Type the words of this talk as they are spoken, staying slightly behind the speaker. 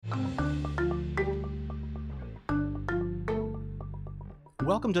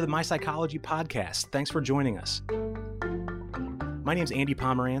Welcome to the My Psychology Podcast. Thanks for joining us. My name's Andy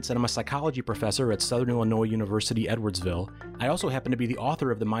Pomerantz, and I'm a psychology professor at Southern Illinois University, Edwardsville. I also happen to be the author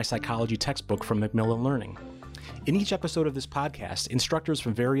of the My Psychology textbook from Macmillan Learning. In each episode of this podcast, instructors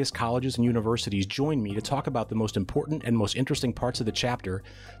from various colleges and universities join me to talk about the most important and most interesting parts of the chapter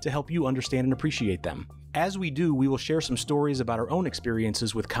to help you understand and appreciate them. As we do, we will share some stories about our own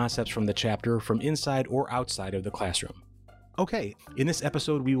experiences with concepts from the chapter from inside or outside of the classroom. Okay, in this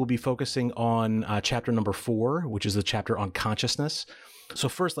episode, we will be focusing on chapter number 4, which is the chapter on consciousness. So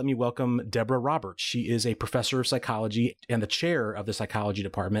first, let me welcome Deborah Roberts. She is a professor of psychology and the chair of the psychology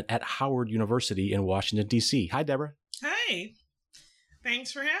department at Howard University in Washington, D.C. Hi, Deborah. Hi.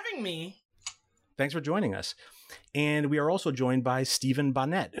 Thanks for having me. Thanks for joining us. And we are also joined by Stephen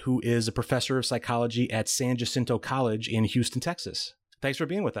Bonnet, who is a professor of psychology at San Jacinto College in Houston, Texas. Thanks for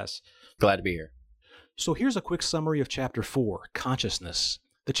being with us. Glad to be here. So here's a quick summary of chapter 4, consciousness.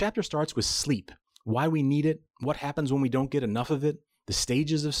 The chapter starts with sleep, why we need it, what happens when we don't get enough of it, the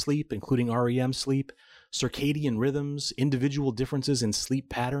stages of sleep, including REM sleep, circadian rhythms, individual differences in sleep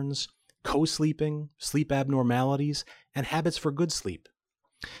patterns, co-sleeping, sleep abnormalities, and habits for good sleep.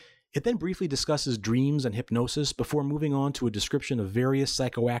 It then briefly discusses dreams and hypnosis before moving on to a description of various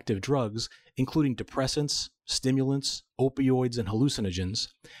psychoactive drugs, including depressants, stimulants, opioids, and hallucinogens,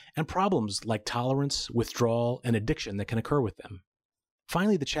 and problems like tolerance, withdrawal, and addiction that can occur with them.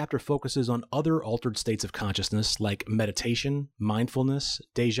 Finally, the chapter focuses on other altered states of consciousness like meditation, mindfulness,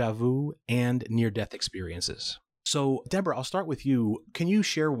 déjà vu, and near-death experiences. So, Deborah, I'll start with you. Can you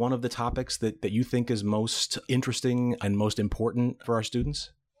share one of the topics that you think is most interesting and most important for our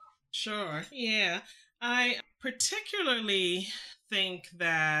students? Sure. Yeah. I particularly think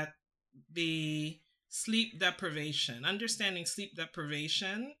that the understanding sleep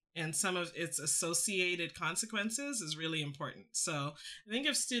deprivation and some of its associated consequences is really important. So I think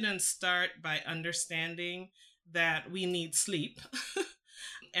if students start by understanding that we need sleep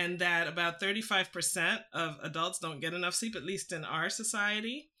and that about 35% of adults don't get enough sleep, at least in our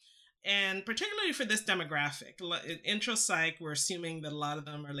society, and particularly for this demographic, in intro psych, we're assuming that a lot of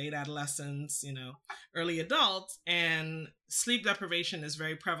them are late adolescents, early adults, and sleep deprivation is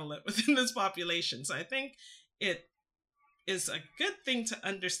very prevalent within this population. So I think it is a good thing to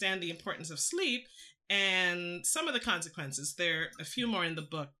understand the importance of sleep and some of the consequences. There are a few more in the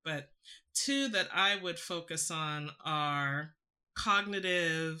book, but two that I would focus on are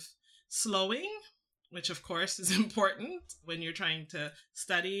cognitive slowing, which of course is important when you're trying to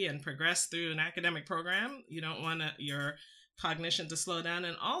study and progress through an academic program. You don't want your cognition to slow down,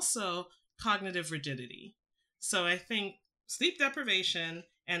 and also cognitive rigidity. So I think sleep deprivation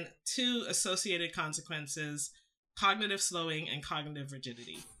and two associated consequences, cognitive slowing and cognitive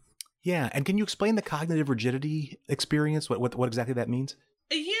rigidity. Yeah, and can you explain the cognitive rigidity experience, what exactly that means?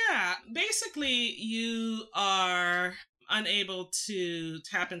 Yeah, basically you are unable to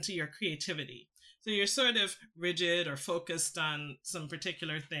tap into your creativity. So you're sort of rigid or focused on some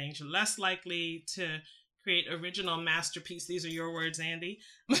particular things. You're less likely to create original masterpiece. These are your words, Andy,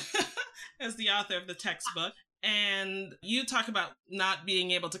 as the author of the textbook. And you talk about not being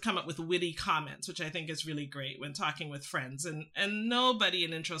able to come up with witty comments, which I think is really great when talking with friends. And nobody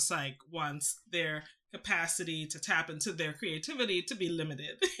in intro psych wants their capacity to tap into their creativity to be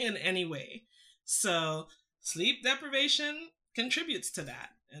limited in any way. So sleep deprivation contributes to that.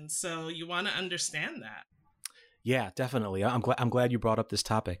 And so you want to understand that. Yeah, definitely. I'm glad you brought up this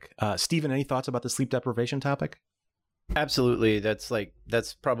topic. Stephen, any thoughts about the sleep deprivation topic? Absolutely.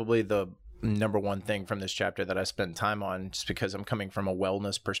 That's probably the number one thing from this chapter that I spend time on, just because I'm coming from a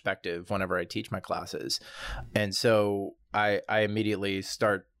wellness perspective whenever I teach my classes. And so I immediately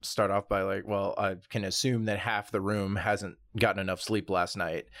start off by like, well, I can assume that half the room hasn't gotten enough sleep last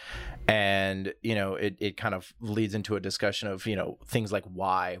night. And, it kind of leads into a discussion of, things like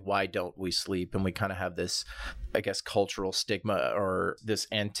why don't we sleep? And we kind of have this, I guess, cultural stigma or this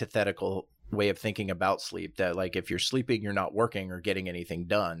antithetical way of thinking about sleep that, like, if you're sleeping, you're not working or getting anything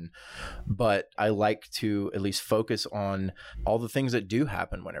done. But I like to at least focus on all the things that do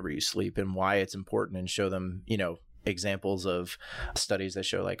happen whenever you sleep and why it's important, and show them, examples of studies that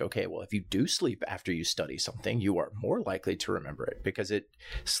show like, okay, well, if you do sleep after you study something, you are more likely to remember it, because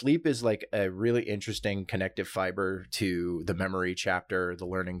sleep is like a really interesting connective fiber to the memory chapter, the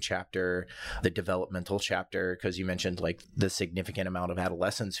learning chapter, the developmental chapter, because you mentioned like the significant amount of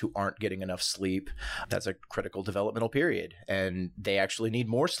adolescents who aren't getting enough sleep. That's a critical developmental period, and they actually need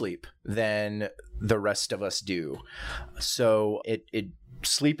more sleep than the rest of us do. So it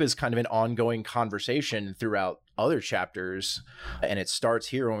sleep is kind of an ongoing conversation throughout other chapters, and it starts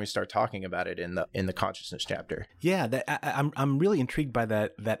here when we start talking about it in the consciousness chapter. Yeah, I'm really intrigued by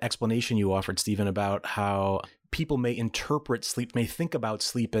that explanation you offered, Stephen, about how people may interpret sleep, may think about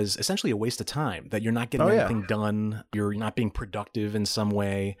sleep as essentially a waste of time, that you're not getting anything done, you're not being productive in some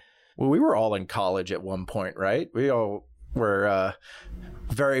way. Well, we were all in college at one point, right? We all were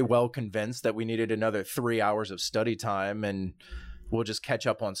very well convinced that we needed another 3 hours of study time, and we'll just catch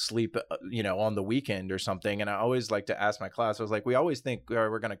up on sleep, on the weekend or something. And I always like to ask my class, I was like, we always think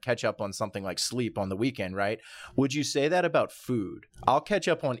we're going to catch up on something like sleep on the weekend, right? Would you say that about food? I'll catch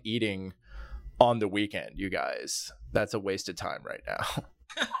up on eating on the weekend, you guys. That's a waste of time right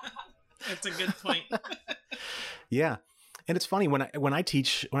now. That's a good point. Yeah. And it's funny when I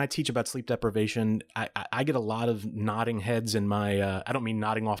teach about sleep deprivation, I get a lot of nodding heads in my I don't mean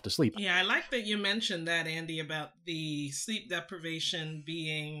nodding off to sleep. Yeah, I like that you mentioned that, Andy, about the sleep deprivation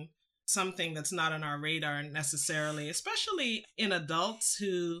being something that's not on our radar necessarily, especially in adults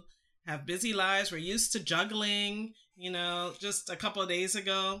who have busy lives. We're used to juggling. Just a couple of days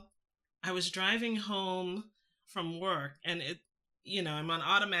ago, I was driving home from work, and I'm on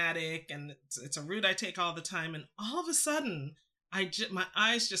automatic, and it's a route I take all the time. And all of a sudden, my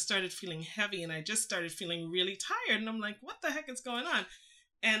eyes just started feeling heavy, and I just started feeling really tired. And I'm like, what the heck is going on?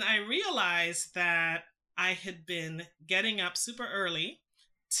 And I realized that I had been getting up super early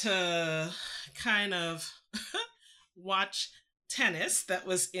to kind of watch tennis that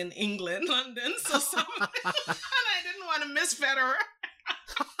was in England, London. And I didn't want to miss Federer.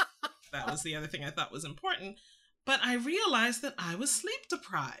 That was the other thing I thought was important. But I realized that I was sleep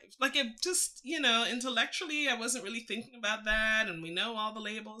deprived. Like, it just, intellectually, I wasn't really thinking about that. And we know all the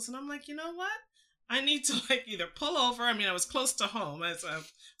labels. And I'm like, you know what? I need to either pull over. I mean, I was close to home.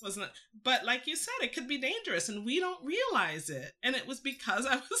 But like you said, it could be dangerous, and we don't realize it. And it was because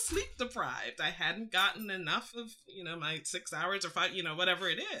I was sleep deprived. I hadn't gotten enough of, my 6 hours or 5, whatever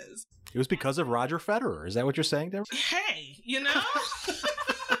it is. It was because of Roger Federer. Is that what you're saying, Deborah? Hey,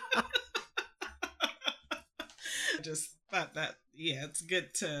 I just thought that, it's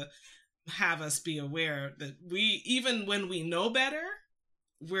good to have us be aware that even when we know better,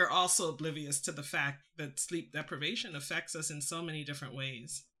 we're also oblivious to the fact that sleep deprivation affects us in so many different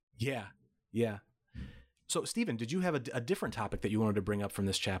ways. Yeah. So, Stephen, did you have a different topic that you wanted to bring up from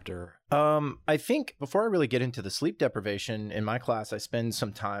this chapter? I think before I really get into the sleep deprivation, in my class, I spend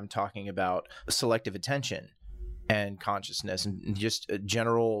some time talking about selective attention and consciousness and just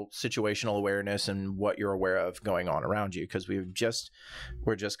general situational awareness and what you're aware of going on around you, because we're just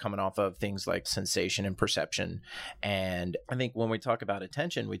coming off of things like sensation and perception. And I think when we talk about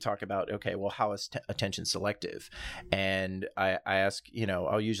attention, we talk about, okay, well, how is attention selective? And I ask,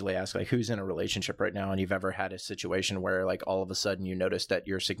 I'll usually ask, like, who's in a relationship right now and you've ever had a situation where, like, all of a sudden you notice that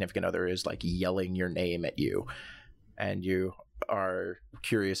your significant other is, like, yelling your name at you, and you are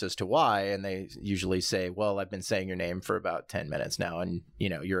curious as to why, and they usually say, well, I've been saying your name for about 10 minutes now, and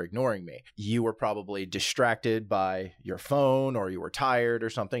you're ignoring me. You were probably distracted by your phone, or you were tired or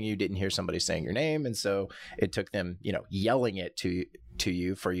something. You didn't hear somebody saying your name, and so it took them yelling it to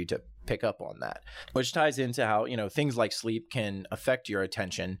you for you to pick up on that, which ties into how things like sleep can affect your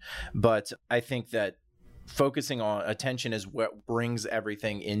attention. But I think that focusing on attention is what brings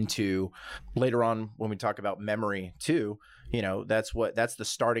everything into later on when we talk about memory too. That's the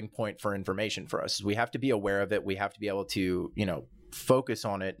starting point for information for us. We have to be aware of it. We have to be able to, focus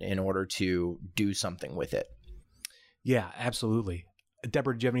on it in order to do something with it. Yeah, absolutely.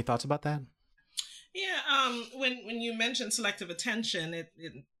 Deborah, do you have any thoughts about that? Yeah. When you mentioned selective attention, it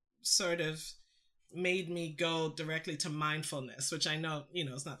sort of made me go directly to mindfulness, which I know,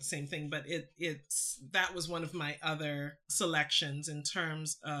 it's not the same thing, but that was one of my other selections in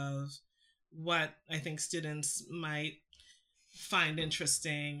terms of what I think students might find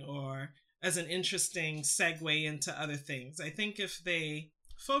interesting, or as an interesting segue into other things. I think if they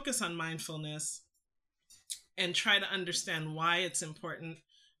focus on mindfulness and try to understand why it's important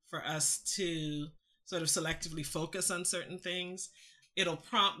for us to sort of selectively focus on certain things, it'll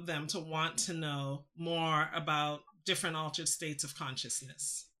prompt them to want to know more about different altered states of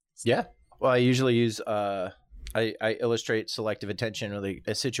consciousness. Yeah. Well, I usually use, I illustrate selective attention. Really,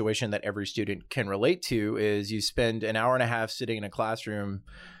 a situation that every student can relate to is you spend an hour and a half sitting in a classroom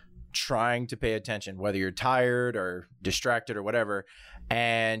trying to pay attention, whether you're tired or distracted or whatever,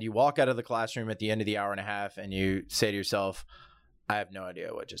 and you walk out of the classroom at the end of the hour and a half and you say to yourself, I have no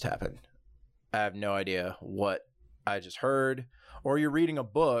idea what just happened. I have no idea what I just heard. Or you're reading a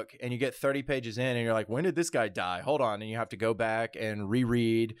book and you get 30 pages in and you're like, when did this guy die? Hold on. And you have to go back and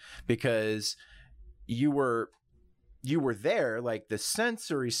reread because you were you were there, like the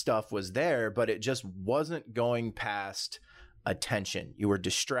sensory stuff was there, but it just wasn't going past attention. You were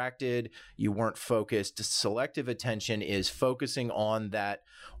distracted. You weren't focused. Selective attention is focusing on that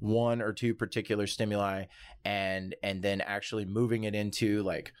one or two particular stimuli and then actually moving it into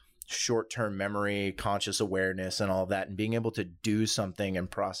like short-term memory, conscious awareness, and all of that, and being able to do something and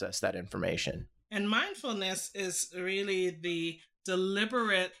process that information. And mindfulness is really the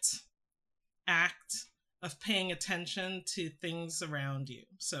deliberate act of paying attention to things around you.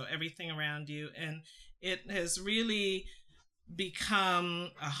 So everything around you. And it has really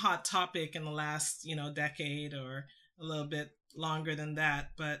become a hot topic in the last, decade or a little bit longer than that.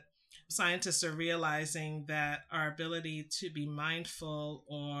 But scientists are realizing that our ability to be mindful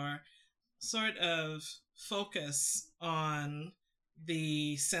or sort of focus on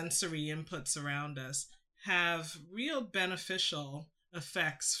the sensory inputs around us have real beneficial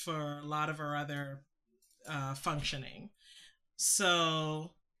effects for a lot of our other functioning.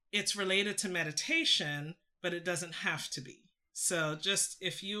 So it's related to meditation, but it doesn't have to be. So just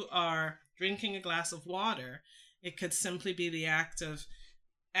if you are drinking a glass of water, it could simply be the act of,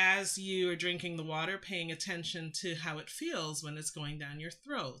 as you are drinking the water, paying attention to how it feels when it's going down your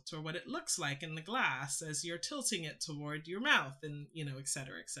throat, or what it looks like in the glass as you're tilting it toward your mouth, and, et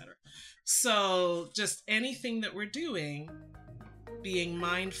cetera, et cetera. So just anything that we're doing, being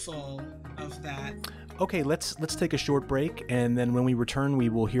mindful of that. Okay, let's take a short break, and then when we return, we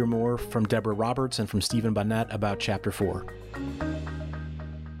will hear more from Deborah Roberts and from Stephen Bonnet about Chapter 4.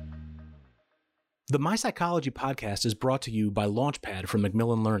 The My Psychology podcast is brought to you by Launchpad from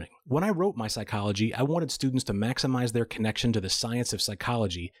Macmillan Learning. When I wrote My Psychology, I wanted students to maximize their connection to the science of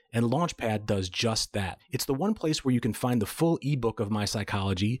psychology, and Launchpad does just that. It's the one place where you can find the full ebook of My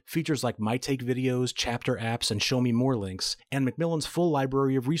Psychology, features like My Take videos, chapter apps, and Show Me More links, and Macmillan's full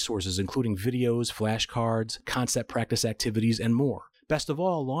library of resources including videos, flashcards, concept practice activities, and more. Best of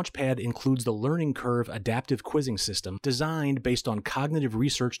all, Launchpad includes the Learning Curve adaptive quizzing system designed based on cognitive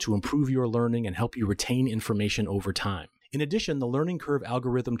research to improve your learning and help you retain information over time. In addition, the Learning Curve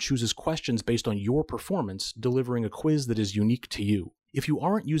algorithm chooses questions based on your performance, delivering a quiz that is unique to you. If you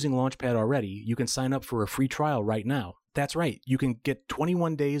aren't using Launchpad already, you can sign up for a free trial right now. That's right, you can get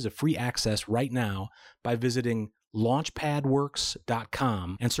 21 days of free access right now by visiting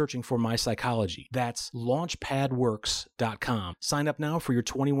launchpadworks.com and searching for My Psychology. That's launchpadworks.com. Sign up now for your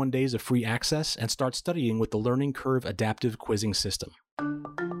 21 days of free access and start studying with the Learning Curve adaptive quizzing system.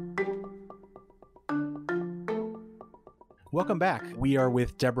 Welcome back. We are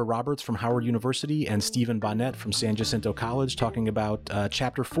with Deborah Roberts from Howard University and Stephen Bonnet from San Jacinto College talking about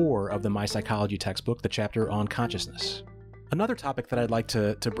Chapter 4 of the My Psychology textbook, the chapter on consciousness. Another topic that I'd like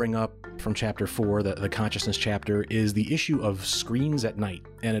to bring up from Chapter 4, the consciousness chapter, is the issue of screens at night,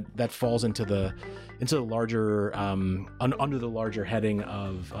 and that falls into the larger under the larger heading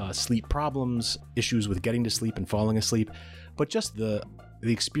of sleep problems, issues with getting to sleep and falling asleep, but just the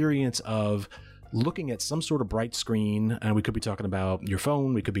experience of looking at some sort of bright screen, and we could be talking about your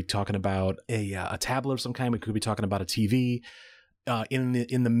phone, we could be talking about a tablet of some kind, we could be talking about a TV,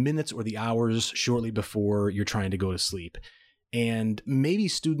 in the minutes or the hours shortly before you're trying to go to sleep. And maybe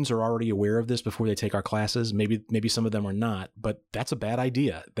students are already aware of this before they take our classes. Maybe some of them are not, but that's a bad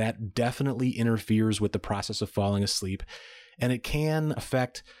idea. That definitely interferes with the process of falling asleep, and it can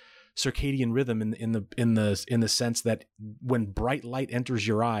affect circadian rhythm in the sense that when bright light enters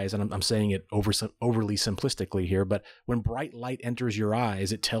your eyes, and I'm saying it overly simplistically here, but when bright light enters your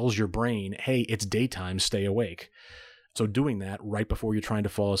eyes, it tells your brain, hey, it's daytime, stay awake. So doing that right before you're trying to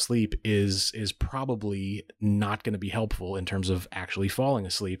fall asleep is probably not going to be helpful in terms of actually falling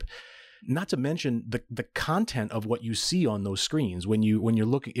asleep. Not to mention the content of what you see on those screens. When you're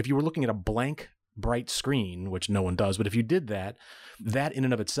looking, if you were looking at a blank bright screen, which no one does, but if you did that in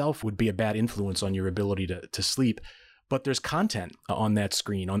and of itself would be a bad influence on your ability to sleep. But there's content on that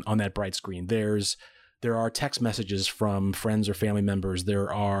screen, on that bright screen. There are text messages from friends or family members.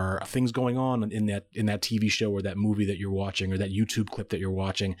 There are things going on in that TV show or that movie that you're watching or that YouTube clip that you're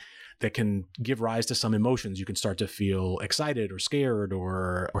watching that can give rise to some emotions. You can start to feel excited or scared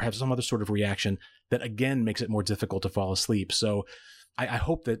or have some other sort of reaction that, again, makes it more difficult to fall asleep. So I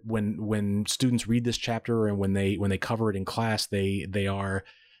hope that when students read this chapter and when they cover it in class, they are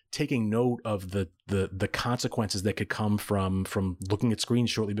taking note of the consequences that could come from looking at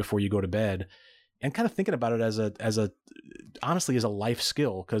screens shortly before you go to bed, and kind of thinking about it as a honestly as a life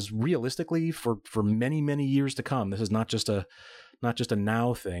skill, because realistically for many, many years to come, this is not just a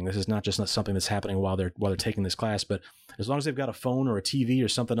now thing. This is not just something that's happening while they're taking this class, but as long as they've got a phone or a TV or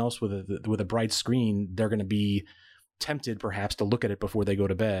something else with a bright screen, they're going to be tempted perhaps to look at it before they go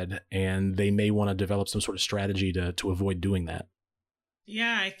to bed, and they may want to develop some sort of strategy to avoid doing that.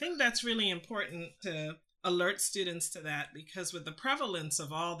 Yeah, I think that's really important to alert students to that, because with the prevalence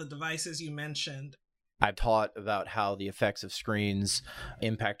of all the devices you mentioned, I've taught about how the effects of screens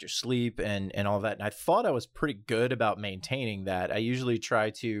impact your sleep and all that. And I thought I was pretty good about maintaining that. I usually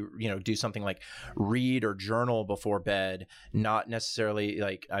try to, do something like read or journal before bed, not necessarily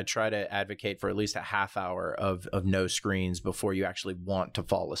like I try to advocate for at least a half hour of no screens before you actually want to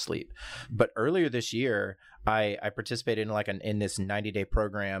fall asleep. But earlier this year, I participated in this 90-day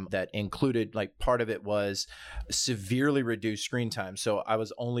program that included, like, part of it was severely reduced screen time. So I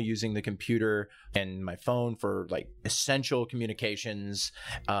was only using the computer and my phone for like essential communications,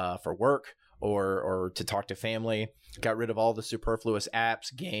 for work or to talk to family. Got rid of all the superfluous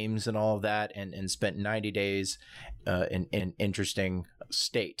apps, games, and all of that, and spent 90 days in an interesting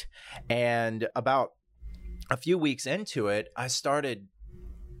state. And about a few weeks into it, I started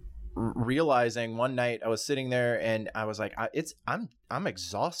realizing one night I was sitting there and I was like, I'm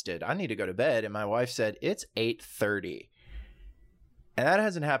exhausted. I need to go to bed. And my wife said, it's 8:30. And that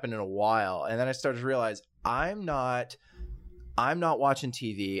hasn't happened in a while. And then I started to realize I'm not watching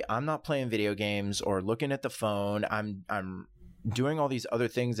TV. I'm not playing video games or looking at the phone. I'm doing all these other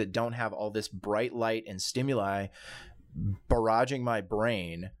things that don't have all this bright light and stimuli barraging my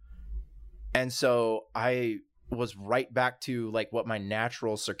brain. And so I was right back to like what my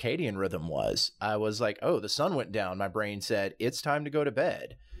natural circadian rhythm was. I was like, oh, the sun went down. My brain said, it's time to go to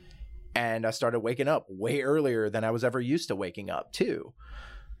bed. And I started waking up way earlier than I was ever used to waking up too.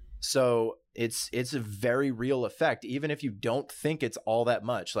 So it's a very real effect, even if you don't think it's all that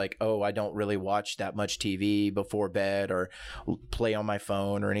much. Like, oh, I don't really watch that much TV before bed or play on my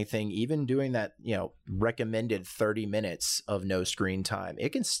phone or anything. Even doing that, recommended 30 minutes of no screen time, it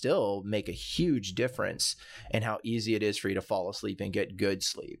can still make a huge difference in how easy it is for you to fall asleep and get good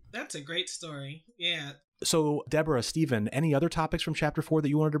sleep. That's a great story. Yeah. So, Deborah, Stephen, any other topics from Chapter 4 that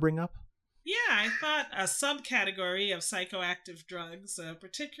you wanted to bring up? Yeah, I thought a subcategory of psychoactive drugs,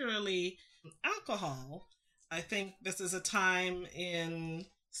 particularly alcohol. I think this is a time in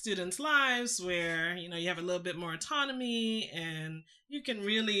students' lives where, you have a little bit more autonomy and you can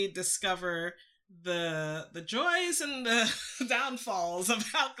really discover the joys and the downfalls of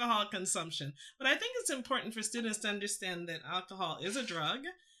alcohol consumption. But I think it's important for students to understand that alcohol is a drug,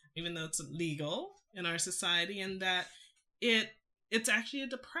 even though it's legal in our society, and that it's actually a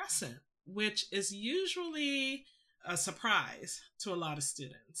depressant, which is usually a surprise to a lot of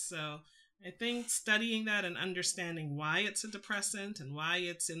students. So I think studying that and understanding why it's a depressant and why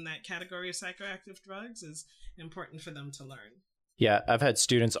it's in that category of psychoactive drugs is important for them to learn. Yeah, I've had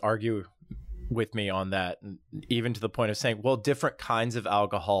students argue with me on that, even to the point of saying, well, different kinds of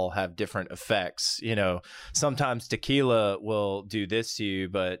alcohol have different effects. Sometimes tequila will do this to you,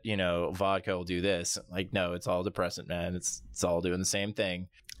 but, vodka will do this. Like, no, it's all depressant, man. It's all doing the same thing.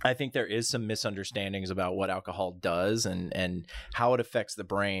 I think there is some misunderstandings about what alcohol does and how it affects the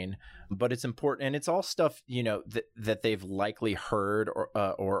brain, but it's important. And it's all stuff, that they've likely heard or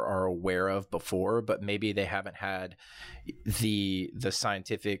are aware of before, but maybe they haven't had the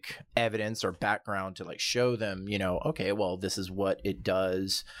scientific evidence or background to like show them, okay, well, this is what it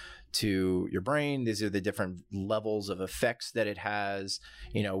does to your brain. These are the different levels of effects that it has.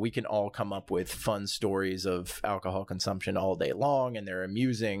 We can all come up with fun stories of alcohol consumption all day long, and they're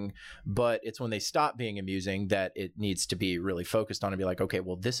amusing, but it's when they stop being amusing that it needs to be really focused on and be like, okay,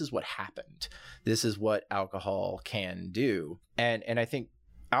 well, this is what happened. This is what alcohol can do. And I think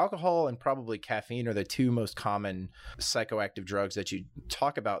alcohol and probably caffeine are the two most common psychoactive drugs that you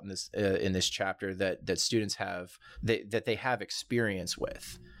talk about in this chapter that students have, that they have experience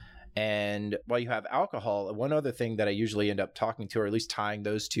with. And while you have alcohol, one other thing that I usually end up talking to, or at least tying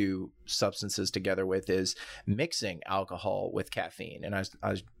those two substances together with, is mixing alcohol with caffeine. And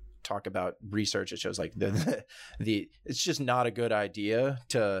I talk about research that shows like it's just not a good idea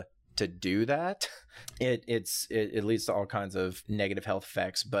to do that. It leads to all kinds of negative health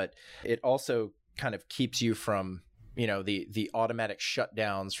effects, but it also kind of keeps you from the automatic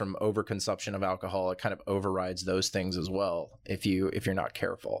shutdowns from overconsumption of alcohol. It kind of overrides those things as well if you're not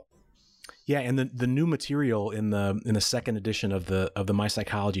careful. Yeah, and the new material in the second edition of the My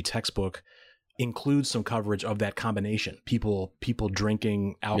Psychology textbook includes some coverage of that combination. People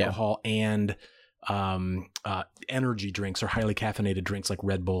drinking alcohol and energy drinks or highly caffeinated drinks like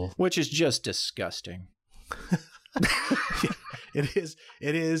Red Bull, which is just disgusting. Yeah,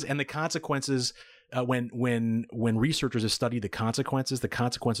 it is, and the consequences. When researchers have studied the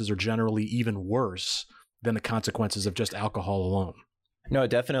consequences are generally even worse than the consequences of just alcohol alone. No, it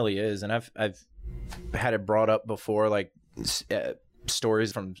definitely is. And I've had it brought up before, like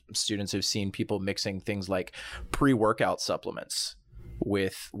stories from students who've seen people mixing things like pre-workout supplements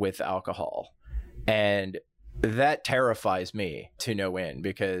with alcohol. And that terrifies me to no end,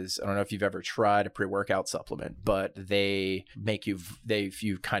 because I don't know if you've ever tried a pre-workout supplement, but they make you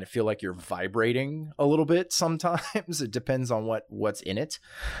kind of feel like you're vibrating a little bit sometimes. It depends on what's in it.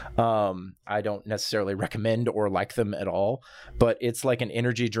 I don't necessarily recommend or like them at all, but it's like an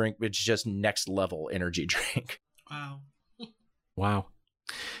energy drink. It's just next level energy drink. Wow. Wow.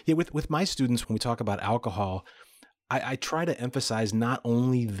 Yeah, with my students, when we talk about alcohol, I try to emphasize not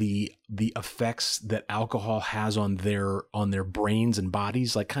only the effects that alcohol has on their brains and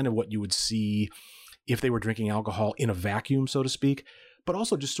bodies, like kind of what you would see if they were drinking alcohol in a vacuum, so to speak, but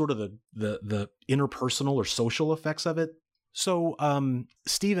also just sort of the interpersonal or social effects of it. So,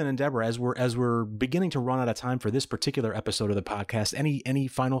 Stephen and Deborah, as we're beginning to run out of time for this particular episode of the podcast, any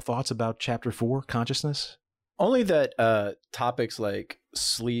final thoughts about Chapter 4, Consciousness? Only that topics like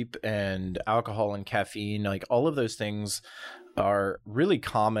sleep and alcohol and caffeine, like all of those things are really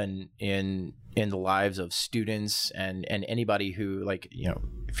common in the lives of students and anybody who, like, you know,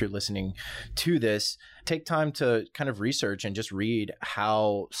 if you're listening to this, take time to kind of research and just read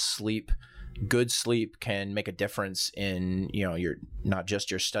how good sleep can make a difference in, you know, your, not just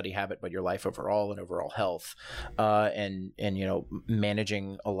your study habit, but your life overall and overall health, and you know,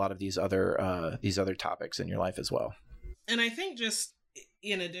 managing a lot of these other topics in your life as well. And I think, just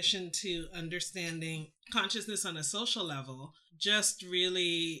in addition to understanding consciousness on a social level, just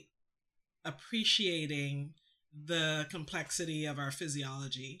really appreciating the complexity of our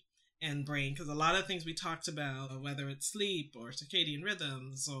physiology and brain, because a lot of things we talked about, whether it's sleep or circadian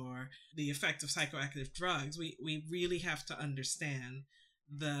rhythms or the effect of psychoactive drugs, we really have to understand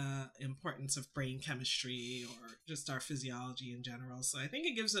the importance of brain chemistry or just our physiology in general. So I think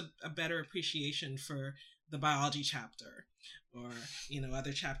it gives a better appreciation for the biology chapter, or, you know,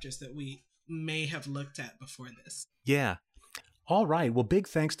 other chapters that we may have looked at before this. Yeah. All right. Well, big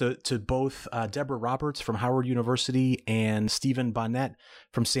thanks to both Deborah Roberts from Howard University and Stephen Bonnet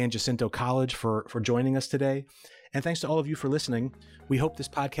from San Jacinto College for joining us today. And thanks to all of you for listening. We hope this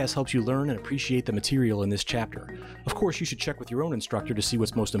podcast helps you learn and appreciate the material in this chapter. Of course, you should check with your own instructor to see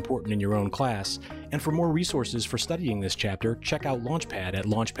what's most important in your own class. And for more resources for studying this chapter, check out Launchpad at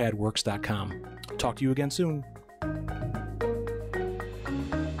launchpadworks.com. Talk to you again soon.